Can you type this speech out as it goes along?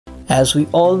As we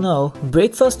all know,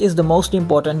 breakfast is the most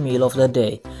important meal of the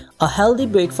day. A healthy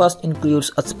breakfast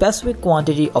includes a specific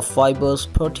quantity of fibers,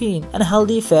 protein, and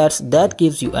healthy fats that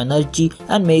gives you energy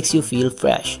and makes you feel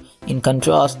fresh. In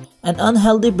contrast, an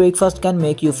unhealthy breakfast can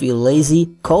make you feel lazy,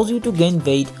 cause you to gain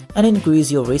weight, and increase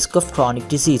your risk of chronic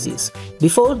diseases.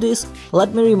 Before this,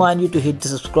 let me remind you to hit the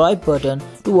subscribe button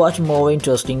to watch more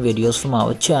interesting videos from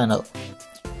our channel.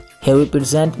 Here we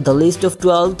present the list of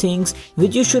 12 things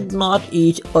which you should not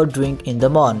eat or drink in the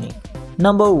morning.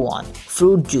 Number 1.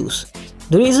 Fruit juice.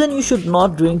 The reason you should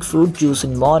not drink fruit juice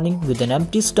in morning with an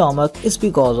empty stomach is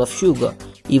because of sugar.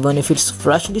 Even if it's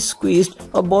freshly squeezed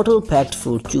or bottle-packed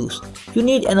fruit juice, you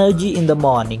need energy in the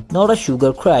morning, not a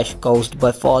sugar crash caused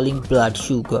by falling blood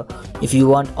sugar. If you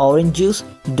want orange juice,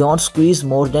 don't squeeze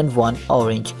more than one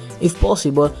orange. If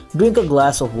possible, drink a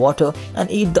glass of water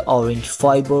and eat the orange,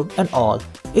 fiber and all.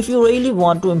 If you really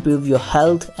want to improve your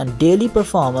health and daily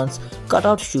performance, cut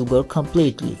out sugar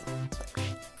completely.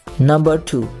 Number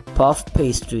 2. Puff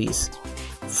pastries.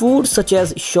 Foods such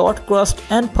as shortcrust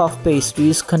and puff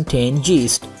pastries contain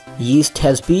yeast. Yeast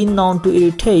has been known to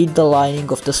irritate the lining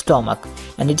of the stomach,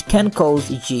 and it can cause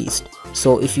yeast.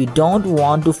 So if you don't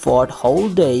want to fart whole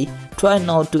day, try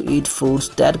not to eat foods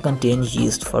that contain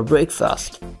yeast for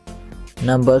breakfast.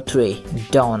 Number 3.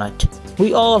 Donut.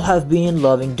 We all have been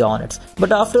loving donuts,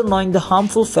 but after knowing the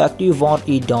harmful fact, you won't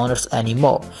eat donuts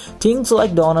anymore. Things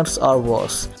like donuts are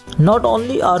worse. Not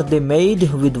only are they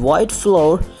made with white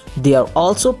flour, they are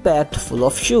also packed full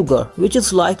of sugar, which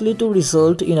is likely to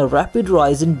result in a rapid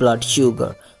rise in blood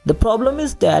sugar. The problem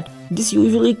is that this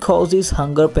usually causes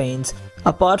hunger pains,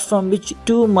 apart from which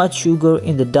too much sugar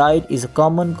in the diet is a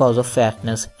common cause of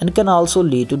fatness and can also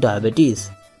lead to diabetes.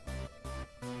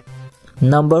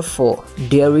 Number 4.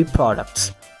 Dairy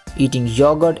products. Eating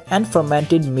yogurt and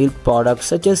fermented milk products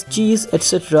such as cheese,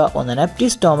 etc. on an empty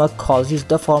stomach causes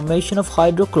the formation of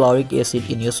hydrochloric acid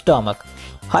in your stomach.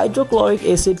 Hydrochloric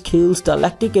acid kills the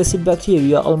lactic acid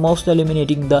bacteria, almost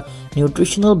eliminating the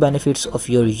nutritional benefits of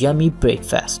your yummy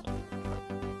breakfast.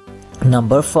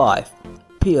 Number 5.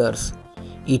 Pears.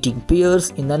 Eating pears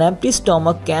in an empty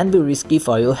stomach can be risky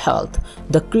for your health.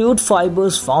 The crude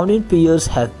fibers found in pears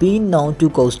have been known to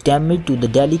cause damage to the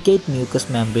delicate mucous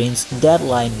membranes that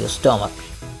line your stomach.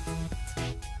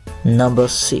 Number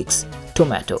 6.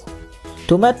 Tomato.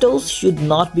 Tomatoes should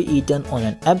not be eaten on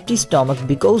an empty stomach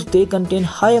because they contain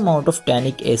high amount of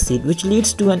tannic acid, which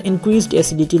leads to an increased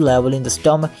acidity level in the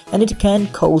stomach, and it can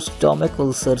cause stomach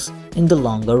ulcers in the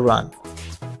longer run.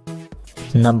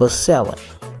 Number 7.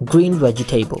 Green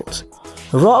vegetables.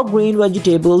 Raw green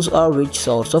vegetables are rich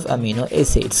source of amino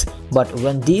acids, but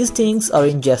when these things are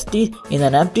ingested in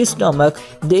an empty stomach,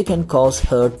 they can cause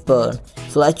heartburn,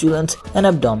 flatulence, and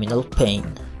abdominal pain.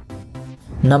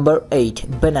 Number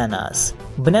 8. Bananas.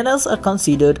 Bananas are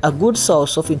considered a good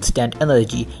source of instant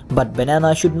energy, but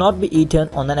bananas should not be eaten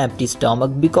on an empty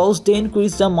stomach because they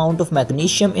increase the amount of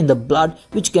magnesium in the blood,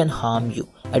 which can harm you.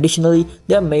 Additionally,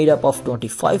 they are made up of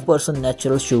 25%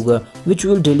 natural sugar, which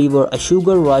will deliver a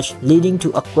sugar rush, leading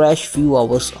to a crash few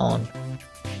hours on.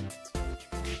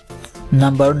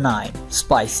 Number 9.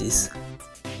 Spices.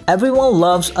 Everyone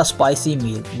loves a spicy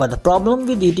meal, but the problem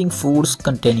with eating foods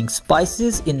containing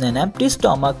spices in an empty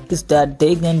stomach is that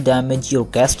they can damage your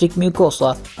gastric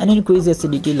mucosa and increase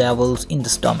acidity levels in the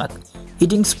stomach.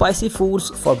 Eating spicy foods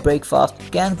for breakfast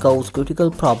can cause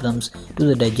critical problems to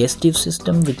the digestive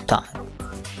system with time.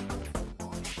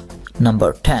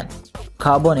 Number 10.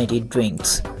 Carbonated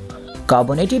drinks.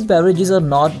 Carbonated beverages are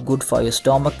not good for your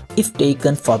stomach if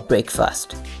taken for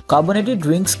breakfast. Carbonated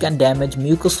drinks can damage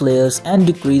mucous layers and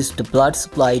decrease the blood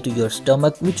supply to your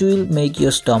stomach, which will make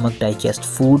your stomach digest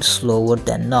food slower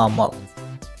than normal.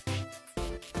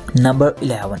 Number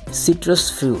 11. Citrus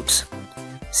fruits.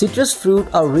 Citrus fruit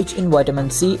are rich in vitamin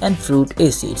C and fruit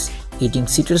acids. Eating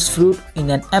citrus fruit in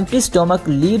an empty stomach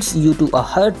leads you to a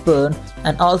heartburn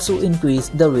and also increase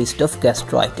the risk of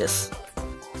gastritis.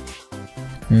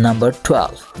 Number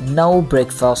 12. No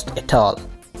breakfast at all.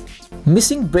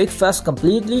 Missing breakfast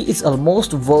completely is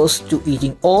almost worse to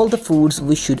eating all the foods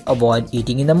we should avoid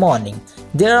eating in the morning.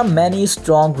 There are many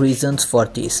strong reasons for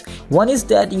this. One is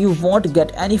that you won't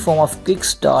get any form of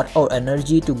kickstart or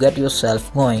energy to get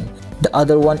yourself going. The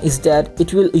other one is that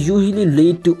it will usually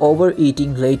lead to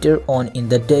overeating later on in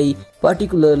the day,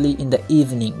 particularly in the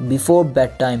evening before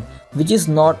bedtime, which is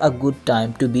not a good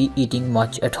time to be eating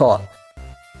much at all.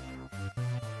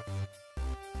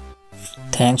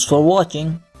 Thanks for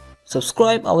watching.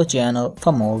 Subscribe our channel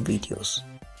for more videos.